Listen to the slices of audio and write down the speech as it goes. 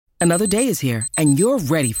Another day is here, and you're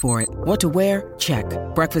ready for it. What to wear? Check.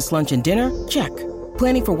 Breakfast, lunch, and dinner? Check.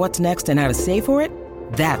 Planning for what's next and how to save for it?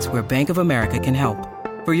 That's where Bank of America can help.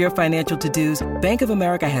 For your financial to-dos, Bank of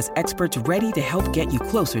America has experts ready to help get you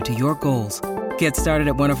closer to your goals. Get started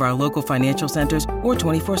at one of our local financial centers or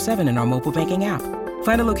 24/7 in our mobile banking app.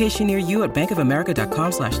 Find a location near you at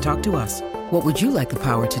bankofamerica.com/talktous. What would you like the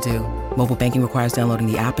power to do? Mobile banking requires downloading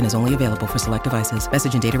the app and is only available for select devices.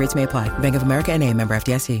 Message and data rates may apply. Bank of America N.A., member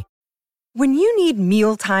FDIC. When you need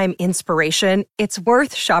mealtime inspiration, it's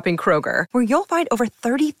worth shopping Kroger, where you'll find over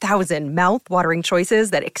 30,000 mouth-watering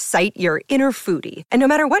choices that excite your inner foodie. And no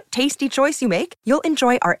matter what tasty choice you make, you'll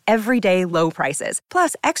enjoy our everyday low prices,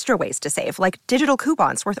 plus extra ways to save, like digital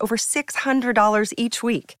coupons worth over $600 each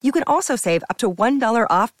week. You can also save up to $1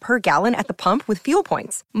 off per gallon at the pump with fuel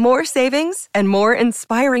points. More savings and more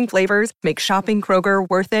inspiring flavors make shopping Kroger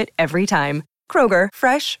worth it every time. Kroger,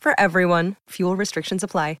 fresh for everyone. Fuel restrictions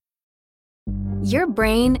apply. Your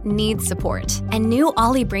brain needs support, and new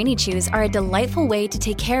Ollie Brainy Chews are a delightful way to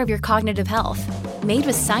take care of your cognitive health. Made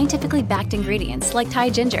with scientifically backed ingredients like Thai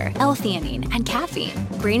ginger, L-theanine, and caffeine,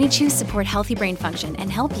 Brainy Chews support healthy brain function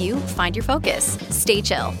and help you find your focus, stay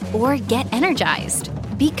chill, or get energized.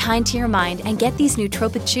 Be kind to your mind and get these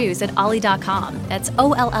nootropic chews at ollie.com. That's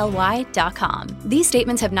OLLY.com. These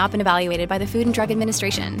statements have not been evaluated by the Food and Drug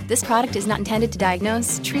Administration. This product is not intended to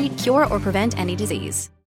diagnose, treat, cure, or prevent any disease.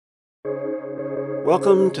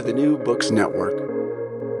 Welcome to the New Books Network.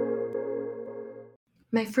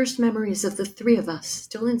 My first memories of the three of us,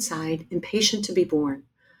 still inside, impatient to be born.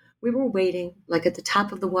 We were waiting, like at the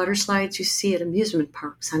top of the water slides you see at amusement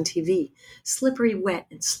parks on TV, slippery wet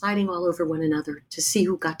and sliding all over one another to see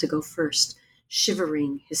who got to go first,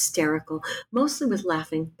 shivering, hysterical, mostly with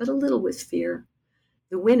laughing, but a little with fear.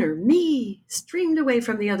 The winner, me, streamed away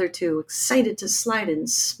from the other two, excited to slide and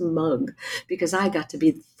smug, because I got to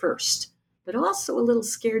be the first, but also a little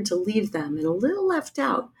scared to leave them and a little left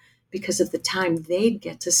out because of the time they'd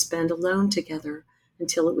get to spend alone together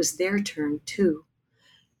until it was their turn, too.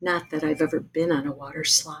 Not that I've ever been on a water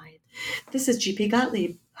slide. This is G.P.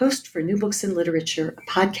 Gottlieb, host for New Books in Literature, a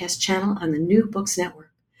podcast channel on the New Books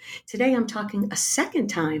Network. Today I'm talking a second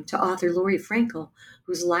time to author Lori Frankel,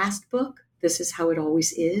 whose last book, This Is How It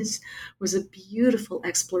Always Is, was a beautiful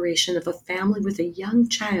exploration of a family with a young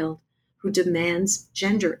child who demands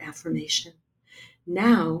gender affirmation.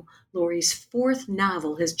 Now, Lori's fourth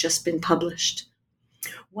novel has just been published.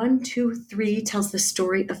 1, 2, 3 tells the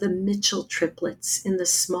story of the Mitchell triplets in the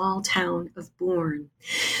small town of Bourne.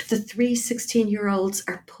 The three 16-year-olds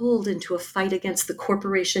are pulled into a fight against the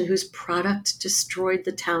corporation whose product destroyed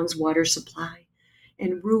the town's water supply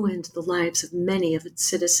and ruined the lives of many of its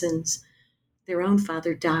citizens. Their own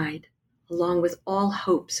father died, along with all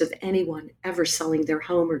hopes of anyone ever selling their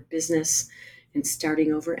home or business and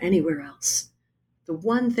starting over anywhere else. The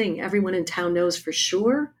one thing everyone in town knows for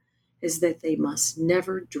sure is that they must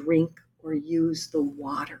never drink or use the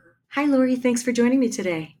water. Hi, Lori. Thanks for joining me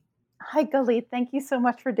today. Hi, Galit. Thank you so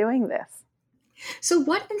much for doing this. So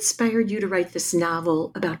what inspired you to write this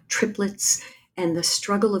novel about triplets and the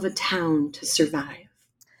struggle of a town to survive?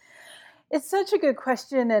 It's such a good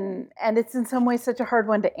question, and it's in some ways such a hard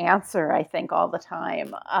one to answer, I think, all the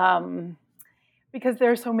time, because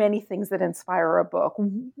there are so many things that inspire a book.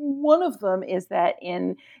 One of them is that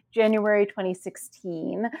in January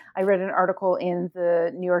 2016, I read an article in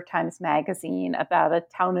the New York Times Magazine about a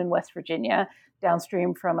town in West Virginia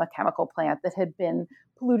downstream from a chemical plant that had been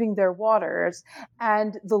polluting their waters.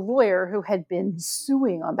 And the lawyer who had been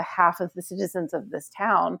suing on behalf of the citizens of this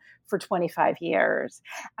town for 25 years.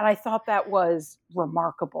 And I thought that was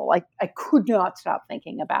remarkable. I could not stop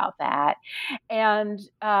thinking about that. And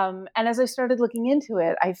as I started looking into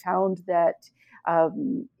it, I found that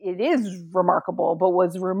it is remarkable, but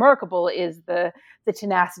what's remarkable is the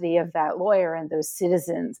tenacity of that lawyer and those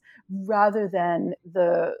citizens rather than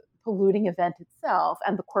the polluting event itself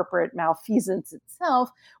and the corporate malfeasance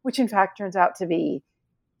itself, which in fact turns out to be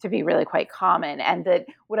really quite common. And that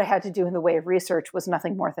what I had to do in the way of research was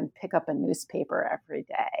nothing more than pick up a newspaper every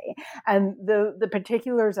day. And the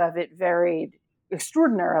particulars of it varied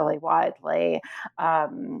extraordinarily widely.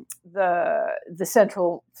 The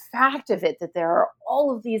central fact of it that there are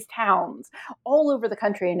all of these towns all over the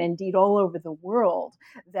country and indeed all over the world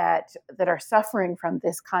that are suffering from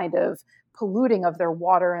this kind of polluting of their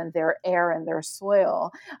water and their air and their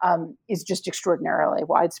soil is just extraordinarily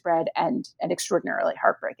widespread and extraordinarily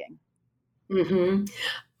heartbreaking. Mm-hmm.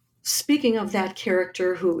 Speaking of that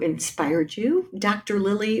character who inspired you, Dr.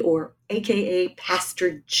 Lily, or AKA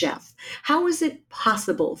Pastor Jeff, how is it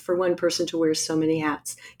possible for one person to wear so many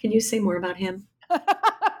hats? Can you say more about him?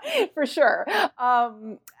 For sure.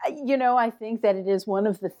 I think that it is one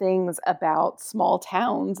of the things about small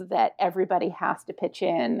towns that everybody has to pitch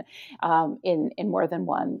in more than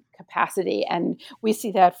one capacity. And we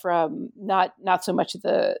see that from not so much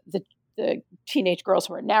the teenage girls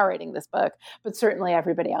who are narrating this book, but certainly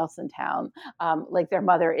everybody else in town. Like their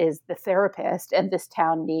mother is the therapist, and this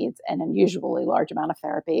town needs an unusually large amount of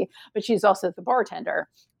therapy, but she's also the bartender.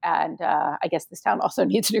 And I guess this town also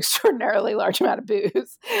needs an extraordinarily large amount of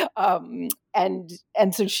booze.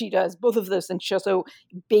 And so she does both of those things. She also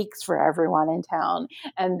bakes for everyone in town.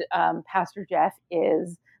 And Pastor Jeff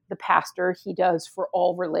is the pastor. He does for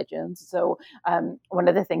all religions. So one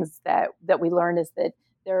of the things that we learn is that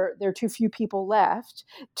there are too few people left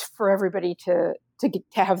for everybody to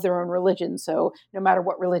have their own religion. So no matter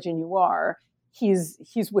what religion you are, he's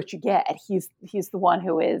what you get. He's the one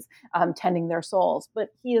who is tending their souls, but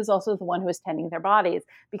he is also the one who is tending their bodies,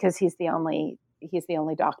 because he's the only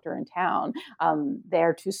doctor in town.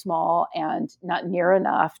 They're too small and not near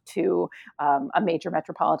enough to a major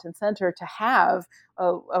metropolitan center to have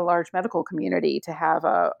a large medical community, to have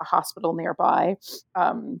a hospital nearby.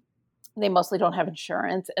 They mostly don't have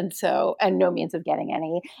insurance, and no means of getting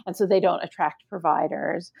any, and so they don't attract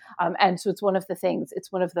providers. And so it's one of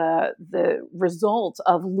the results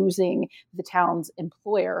of losing the town's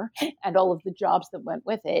employer and all of the jobs that went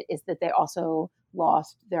with it, is that they also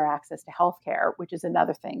lost their access to healthcare, which is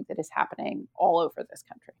another thing that is happening all over this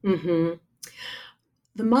country. Mm-hmm.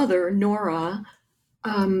 The mother, Nora,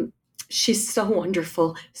 she's so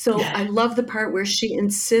wonderful. So I love the part where she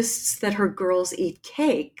insists that her girls eat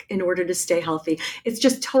cake in order to stay healthy. It's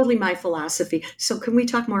just totally my philosophy. So can we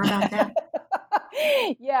talk more about that?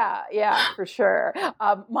 Yeah, for sure.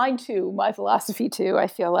 Mine too, my philosophy too. I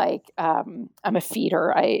feel like I'm a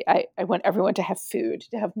feeder. I want everyone to have food,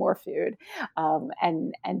 to have more food.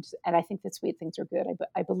 And I think that sweet things are good.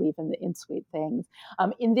 I believe in sweet things.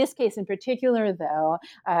 In this case in particular, though,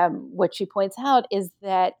 what she points out is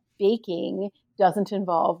that baking doesn't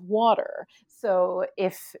involve water. So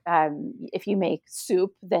if you make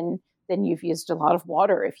soup, then you've used a lot of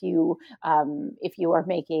water. If you are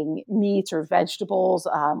making meats or vegetables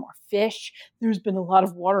or fish, there's been a lot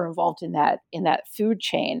of water involved in that food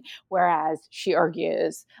chain. Whereas she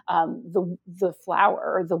argues the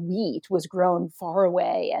flour, the wheat, was grown far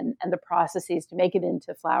away, and the processes to make it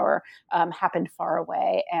into flour happened far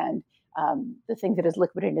away, and the thing that is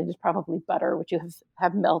liquid in it is probably butter, which you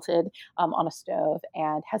have melted on a stove,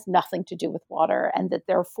 and has nothing to do with water. And that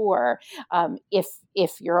therefore,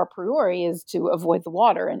 if your a priori is to avoid the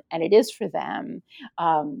water, and it is for them,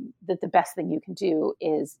 that the best thing you can do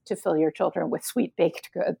is to fill your children with sweet baked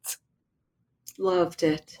goods. Loved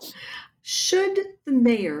it. Should the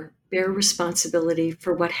mayor bear responsibility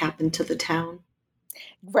for what happened to the town?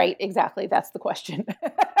 Right, exactly. That's the question.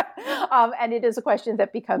 And it is a question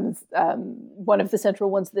that becomes one of the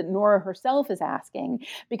central ones that Nora herself is asking,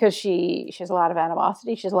 because she has a lot of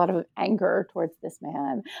animosity. She has a lot of anger towards this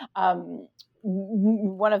man.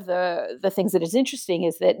 One of the things that is interesting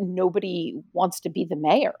is that nobody wants to be the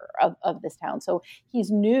mayor of this town. So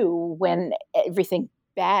he's new when everything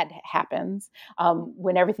bad happens.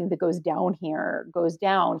 When everything that goes down here goes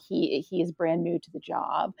down, he is brand new to the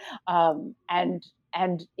job.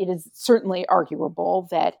 And it is certainly arguable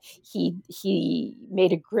that he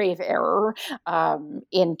made a grave error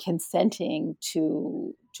in consenting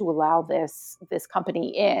to allow this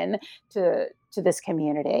company in to this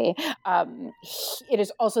community. It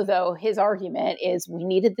is also, though, his argument is we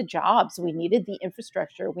needed the jobs, we needed the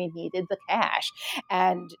infrastructure, we needed the cash,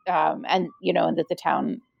 and that the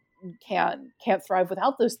town can't thrive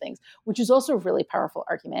without those things, which is also a really powerful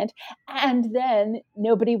argument. And then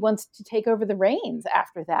nobody wants to take over the reins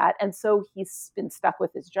after that, and so he's been stuck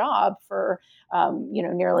with his job for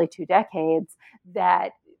nearly 2 decades.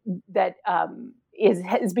 That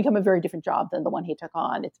has become a very different job than the one he took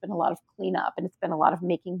on. It's been a lot of cleanup, and it's been a lot of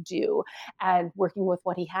making do and working with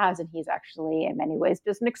what he has. And he's actually, in many ways,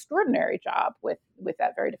 does an extraordinary job with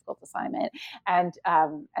that very difficult assignment. And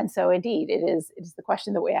so, indeed, it is the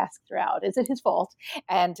question that we ask throughout: is it his fault?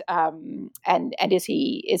 And is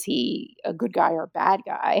he a good guy or a bad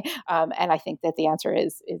guy? And I think that the answer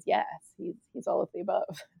is yes. He's all of the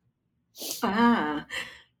above.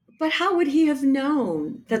 But how would he have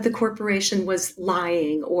known that the corporation was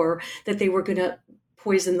lying or that they were going to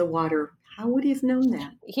poison the water? How would he have known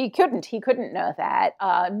that? He couldn't know that.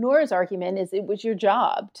 Nora's argument is it was your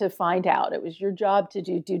job to find out. It was your job to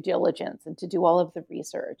do due diligence and to do all of the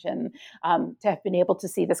research and to have been able to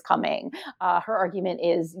see this coming. Her argument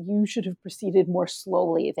is you should have proceeded more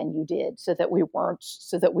slowly than you did, so that we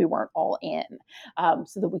weren't all in,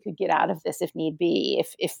 so that we could get out of this if need be.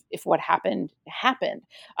 If what happened. Her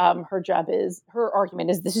argument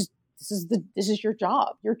is this is your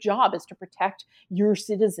job. Your job is to protect your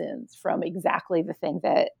citizens from exactly the thing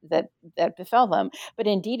that befell them. But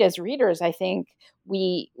indeed, as readers, I think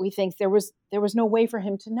we think there was no way for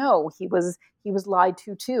him to know. He was lied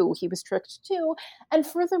to too. He was tricked too. And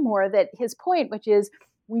furthermore, that his point, which is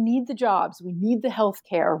we need the jobs, we need the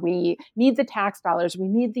healthcare, we need the tax dollars, we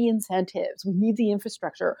need the incentives, we need the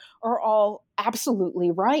infrastructure, are all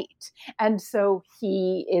absolutely right. And so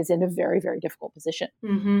he is in a very, very difficult position.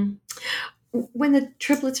 Mm-hmm. When the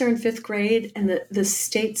triplets are in fifth grade and the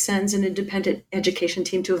state sends an independent education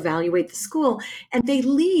team to evaluate the school, and they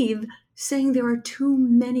leave saying there are too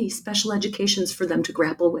many special educations for them to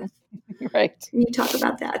grapple with. Right. Can you talk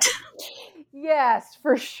about that? Yes,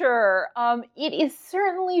 for sure. It is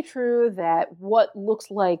certainly true that what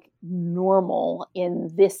looks like normal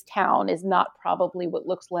in this town is not probably what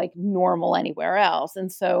looks like normal anywhere else.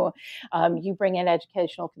 And so you bring in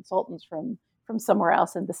educational consultants from somewhere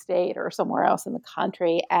else in the state or somewhere else in the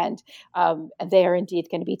country, and they are indeed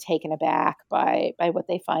going to be taken aback by what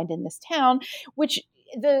they find in this town, which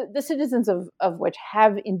the citizens of which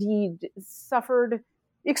have indeed suffered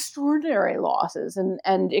extraordinary losses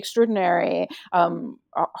and extraordinary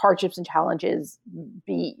hardships and challenges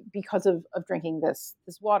because of drinking this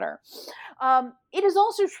water. It is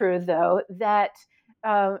also true, though, that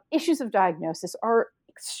issues of diagnosis are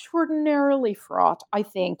extraordinarily fraught, I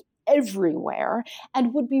think, everywhere,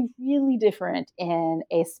 and would be really different in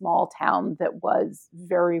a small town that was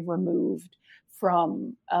very removed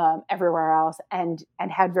from everywhere else and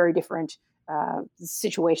had very different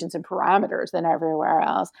situations and parameters than everywhere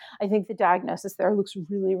else. I think the diagnosis there looks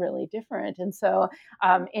really, really different. And so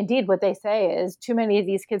indeed, what they say is too many of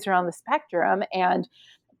these kids are on the spectrum, and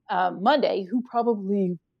Monday, who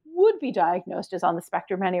probably would be diagnosed as on the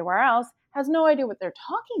spectrum anywhere else, has no idea what they're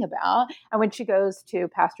talking about. And when she goes to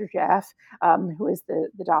Pastor Jeff, who is the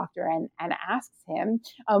doctor, and asks him,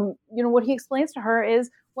 what he explains to her is,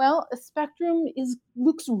 well, a spectrum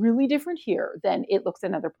looks really different here than it looks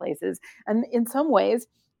in other places. And in some ways,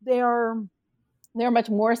 they're much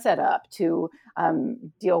more set up to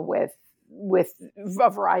deal with a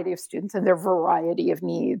variety of students and their variety of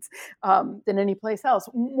needs than any place else.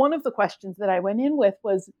 One of the questions that I went in with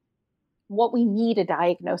was what we need a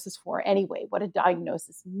diagnosis for anyway, what a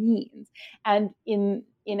diagnosis means. And in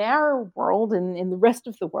our world and in the rest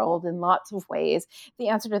of the world, in lots of ways, the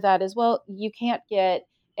answer to that is, well, you can't get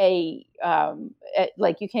you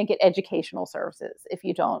can't get educational services if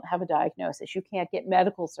you don't have a diagnosis. You can't get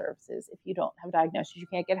medical services if you don't have a diagnosis. You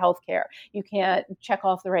can't get healthcare. You can't check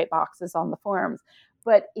off the right boxes on the forms.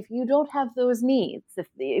 But if you don't have those needs,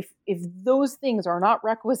 if those things are not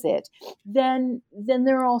requisite, then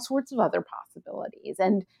there are all sorts of other possibilities,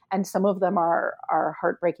 and some of them are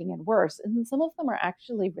heartbreaking and worse, and some of them are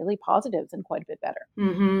actually really positives and quite a bit better.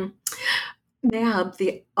 Mm-hmm. Nab,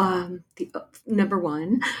 the number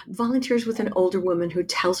one, volunteers with an older woman who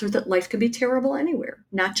tells her that life can be terrible anywhere,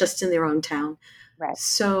 not just in their own town. Right.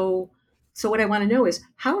 So what I want to know is,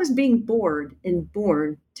 how is being bored and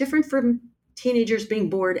born different from teenagers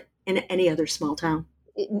being bored in any other small town?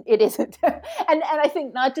 It isn't. And I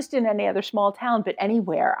think not just in any other small town, but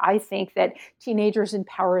anywhere. I think that teenagers in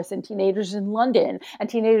Paris and teenagers in London and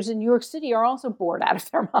teenagers in New York City are also bored out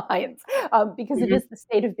of their minds because it is the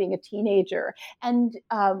state of being a teenager. And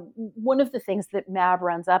one of the things that Mab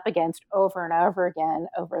runs up against over and over again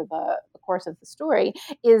over the course of the story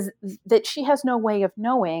is that she has no way of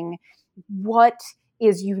knowing what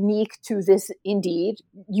is unique to this indeed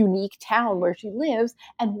unique town where she lives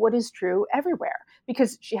and what is true everywhere,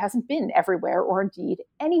 because she hasn't been everywhere or indeed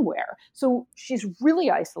anywhere. So she's really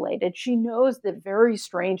isolated. She knows that very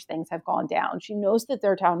strange things have gone down. She knows that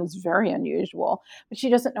their town is very unusual, but she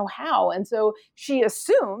doesn't know how. And so she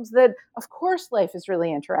assumes that, of course, life is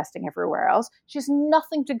really interesting everywhere else. She has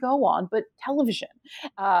nothing to go on but television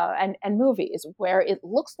and movies, where it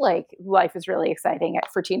looks like life is really exciting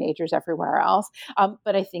for teenagers everywhere else.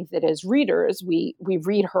 But I think that as readers, we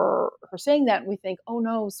read her saying that and we think, oh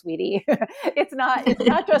no, sweetie, it's not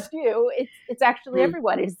just you. It's actually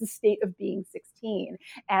everyone. It is the state of being 16.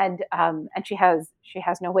 And she has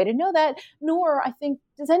no way to know that, nor I think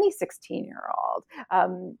does any 16-year-old.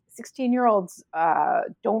 16-year-olds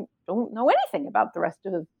don't know anything about the rest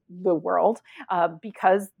of the world,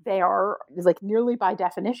 because they are, like, nearly by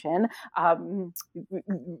definition,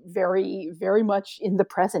 very, very much in the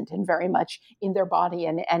present and very much in their body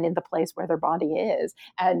and in the place where their body is.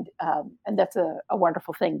 And that's a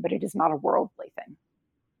wonderful thing, but it is not a worldly thing.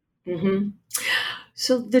 Mm-hmm.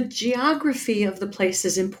 So the geography of the place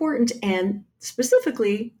is important, and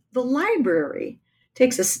specifically the library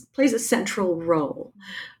plays a central role.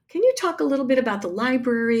 Can you talk a little bit about the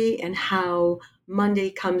library and how Monday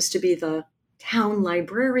comes to be the town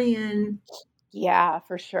librarian? Yeah,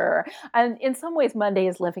 for sure. And in some ways, Monday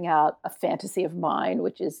is living out a fantasy of mine,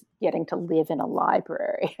 which is getting to live in a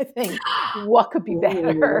library. I think what could be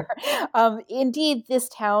better? Indeed, this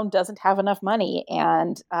town doesn't have enough money,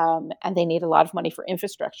 and they need a lot of money for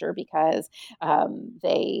infrastructure because there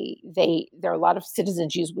are a lot of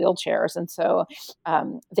citizens use wheelchairs, and so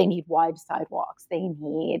they need wide sidewalks. They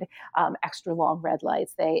need extra long red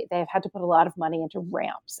lights. They have had to put a lot of money into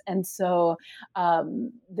ramps, and so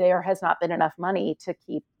there has not been enough money to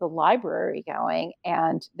keep the library going,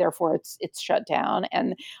 and therefore it's shut down.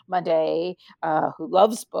 And Monday, who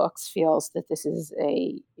loves books, feels that this is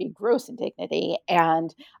a gross indignity,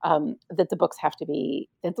 and that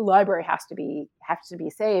the library has to be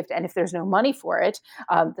saved. And if there's no money for it,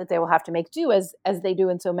 that they will have to make do as they do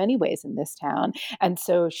in so many ways in this town. And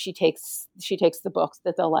so she takes the books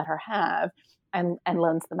that they'll let her have and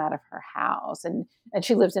lends them out of her house. And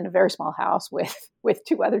she lives in a very small house with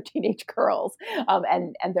two other teenage girls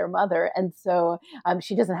and their mother. And so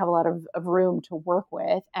she doesn't have a lot of room to work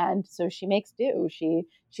with. And so she makes do. She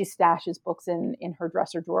stashes books in her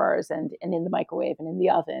dresser drawers and in the microwave and in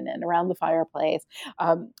the oven and around the fireplace,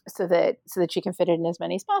 so that she can fit it in as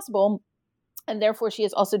many as possible. And therefore, she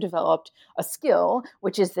has also developed a skill,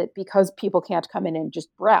 which is that because people can't come in and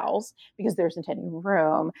just browse because there isn't any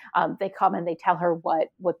room, they come and they tell her what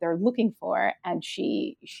they're looking for. And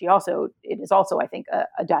it is also, I think,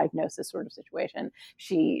 a diagnosis sort of situation.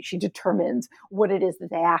 She determines what it is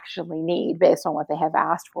that they actually need based on what they have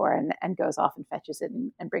asked for, and goes off and fetches it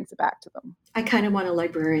and brings it back to them. I kind of want a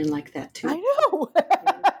librarian like that, too. I know.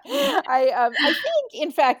 I think,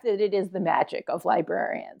 in fact, that it is the magic of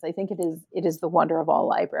librarians. I think it is the wonder of all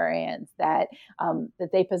librarians that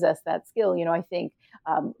they possess that skill. I think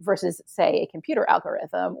versus, say, a computer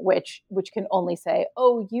algorithm, which can only say,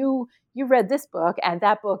 "Oh, you read this book, and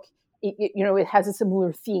that book, it has a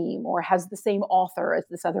similar theme, or has the same author as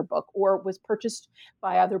this other book, or was purchased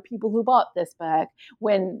by other people who bought this book."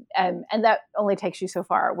 And that only takes you so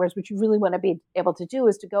far. Whereas what you really want to be able to do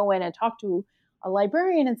is to go in and talk to a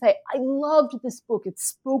librarian and say, "I loved this book. It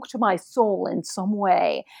spoke to my soul in some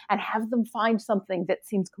way," and have them find something that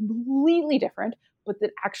seems completely different, but that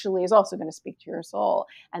actually is also going to speak to your soul.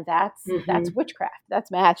 And that's witchcraft. That's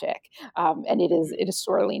magic. And it is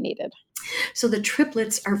sorely needed. So the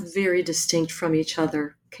triplets are very distinct from each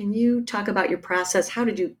other. Can you talk about your process? How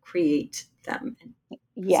did you create them?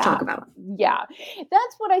 Let's talk about them. Yeah.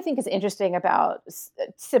 That's what I think is interesting about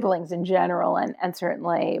siblings in general, and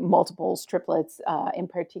certainly multiples, triplets in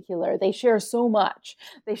particular. They share so much.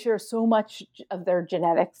 They share so much of their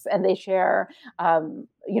genetics, and they share,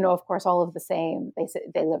 of course, all of the same.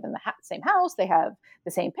 They live in the same house. They have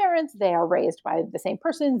the same parents. They are raised by the same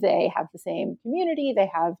person. They have the same community.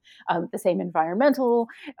 They have the same environmental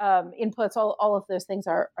inputs. All of those things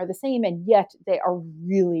are the same, and yet they are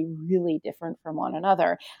really, really different from one another.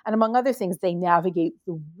 And among other things, they navigate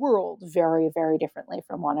the world very, very differently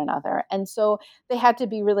from one another. And so they had to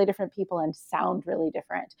be really different people and sound really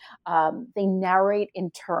different. They narrate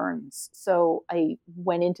in turns. So I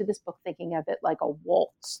went into this book thinking of it like a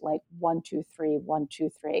waltz, like 1, 2, 3, 1, 2,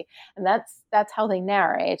 3. And that's how they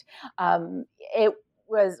narrate. It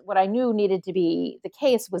was what I knew needed to be the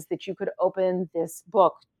case was that you could open this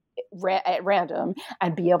book at random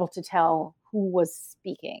and be able to tell who was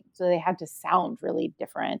speaking. So they had to sound really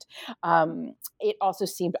different. It also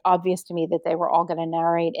seemed obvious to me that they were all going to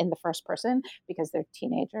narrate in the first person because they're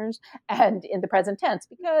teenagers, and in the present tense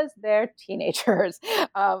because they're teenagers.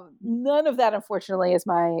 None of that, unfortunately, is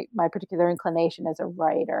my particular inclination as a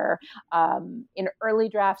writer. In early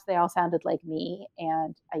drafts, they all sounded like me,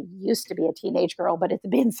 and I used to be a teenage girl, but it's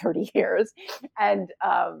been 30 years. And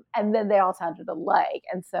then they all sounded alike.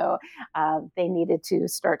 And so they needed to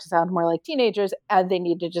start to sound more like teenagers, and they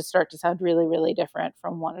need to just start to sound really, really different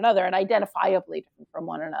from one another and identifiably different from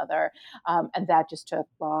one another. And that just took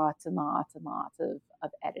lots and lots and lots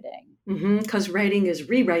of editing. Because writing is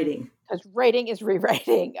rewriting. Because writing is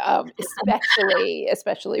rewriting,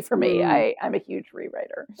 especially for me. I'm a huge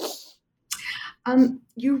rewriter.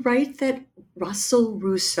 You write that Russell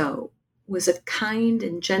Rousseau was kind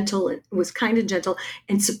and gentle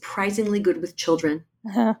and surprisingly good with children.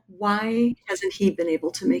 Why hasn't he been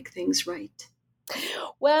able to make things right?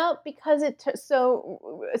 Well, because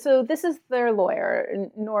so this is their lawyer,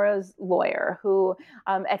 Nora's lawyer, who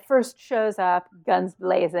at first shows up, guns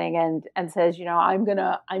blazing, and says, I'm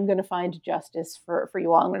gonna find justice for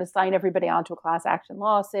you all. I'm gonna sign everybody onto a class action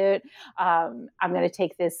lawsuit. I'm gonna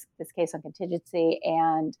take this case on contingency,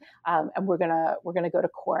 and we're gonna go to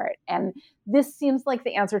court. And this seems like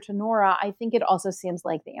the answer to Nora. I think it also seems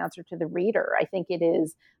like the answer to the reader. I think it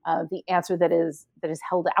is the answer that is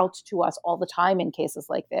held out to us all the time in cases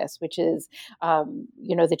like this, which is,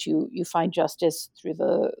 that you find justice through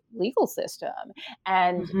the legal system,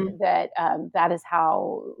 and that is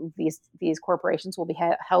how these corporations will be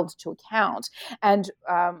held to account. And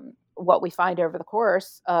what we find over the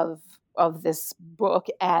course of this book,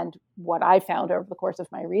 and what I found over the course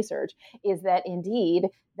of my research, is that indeed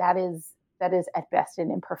that is at best an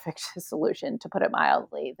imperfect solution, to put it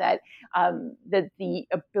mildly. That the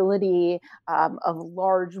ability of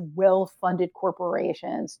large, well-funded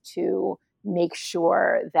corporations to make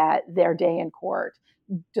sure that their day in court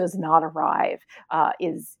does not arrive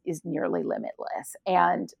is nearly limitless.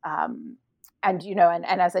 And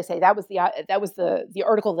as I say, that was the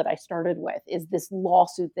article that I started with, is this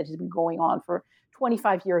lawsuit that has been going on for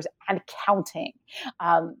 25 years and counting.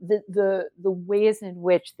 The ways in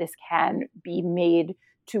which this can be made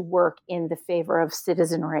to work in the favor of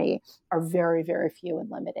citizenry are very, very few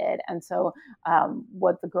and limited. And so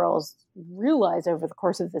what the girls realize over the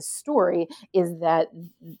course of this story is that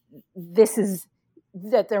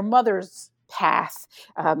that their mother's path,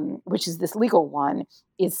 which is this legal one,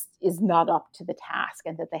 is not up to the task,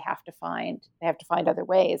 and that they have to find other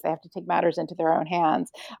ways. They have to take matters into their own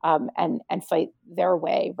hands, and fight their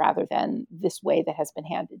way rather than this way that has been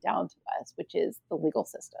handed down to us, which is the legal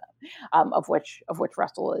system, of which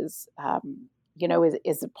Russell is a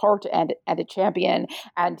part and a champion,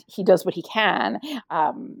 and he does what he can,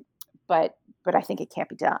 but I think it can't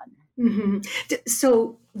be done. Mm-hmm.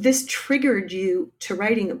 So this triggered you to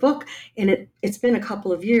writing a book, and it's been a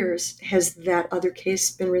couple of years. Has that other case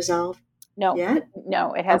been resolved? No, yet?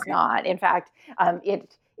 No, it has not. In fact,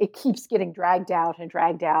 it keeps getting dragged out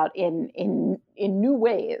in new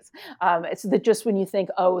ways. So that just when you think,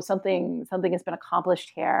 something has been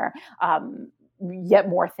accomplished here, yet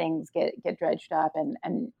more things get dredged up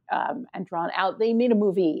and drawn out. They made a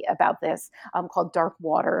movie about this called Dark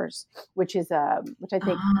Waters, which I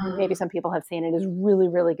think maybe some people have seen. It is really,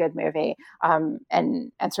 really good movie,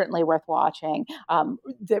 and certainly worth watching.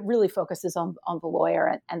 That really focuses on the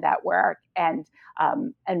lawyer and that work. And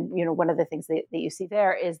one of the things that you see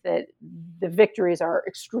there is that the victories are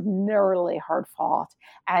extraordinarily hard fought,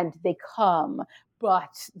 and they come,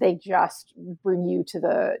 but they just bring you to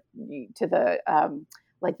the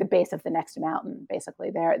like the base of the next mountain.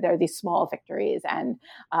 Basically, there are these small victories, and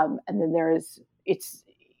then there's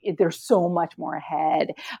so much more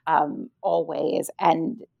ahead, always,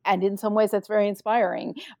 and in some ways that's very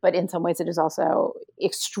inspiring, but in some ways it is also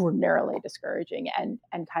extraordinarily discouraging and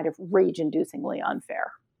kind of rage-inducingly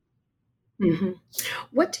unfair. Mm-hmm.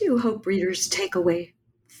 What do you hope readers take away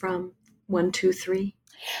from 1, 2, 3?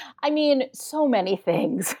 I mean, so many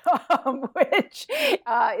things, which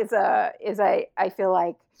I feel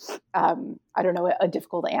like, I don't know, a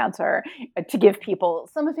difficult answer to give people.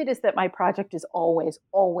 Some of it is that my project is always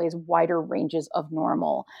wider ranges of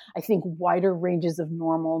normal. I think wider ranges of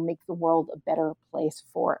normal make the world a better place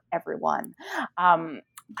for everyone.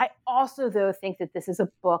 I also, though, think that this is a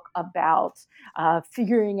book about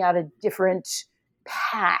figuring out a different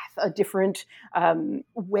path, a different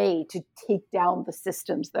way to take down the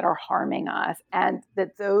systems that are harming us, and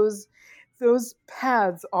that those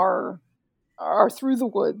paths are through the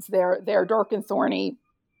woods. They're dark and thorny,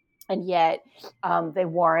 and yet they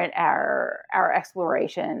warrant our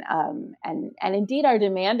exploration, and indeed are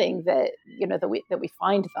demanding that we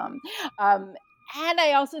find them. And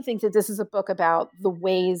I also think that this is a book about the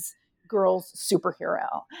ways girls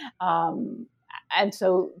superhero. And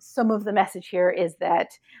so some of the message here is that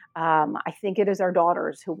I think it is our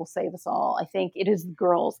daughters who will save us all. I think it is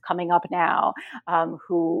girls coming up now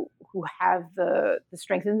who have the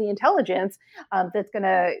strength and the intelligence that's going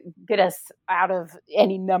to get us out of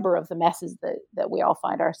any number of the messes that we all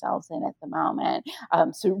find ourselves in at the moment.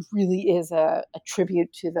 So it really is a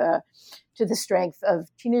tribute to the strength of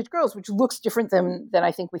teenage girls, which looks different than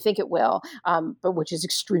I think we think it will, but which is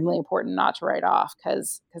extremely important not to write off,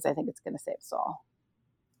 because I think it's going to save us all.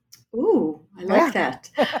 Ooh, I like that.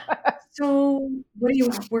 So what are you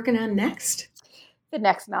working on next? the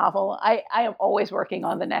next novel. I am always working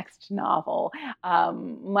on the next novel.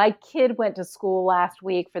 My kid went to school last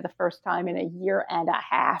week for the first time in a year and a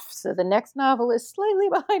half, so the next novel is slightly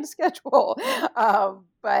behind schedule. And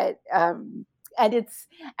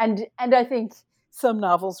I think some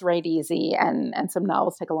novels write easy, and some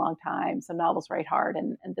novels take a long time. Some novels write hard,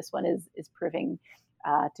 and this one is proving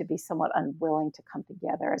to be somewhat unwilling to come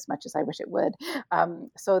together as much as I wish it would.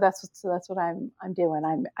 So that's what I'm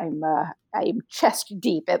doing. I'm chest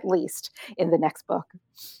deep, at least, in the next book.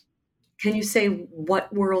 Can you say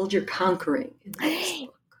what world you're conquering in the next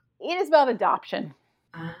book? It is about adoption.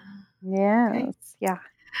 Yes, okay. Yeah.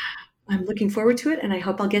 I'm looking forward to it, and I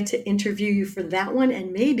hope I'll get to interview you for that one,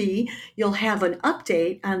 and maybe you'll have an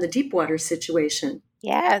update on the Deepwater situation.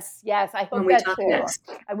 Yes. I hope that too. Next.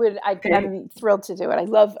 I would. I'm thrilled to do it. I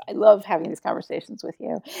love having these conversations with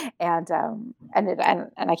you, and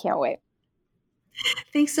I can't wait.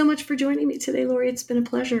 Thanks so much for joining me today, Lori. It's been a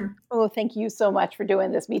pleasure. Oh, thank you so much for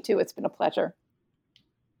doing this. Me too. It's been a pleasure.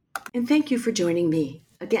 And thank you for joining me.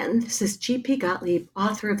 Again, this is G.P. Gottlieb,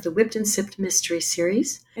 author of the Whipped and Sipped Mystery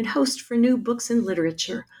Series and host for New Books in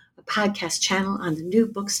Literature, a podcast channel on the New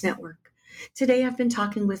Books Network. Today I've been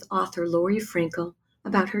talking with author Lori Frankel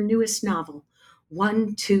about her newest novel,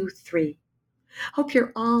 1, 2, 3. Hope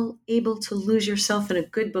you're all able to lose yourself in a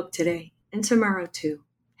good book today and tomorrow too.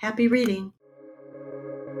 Happy reading.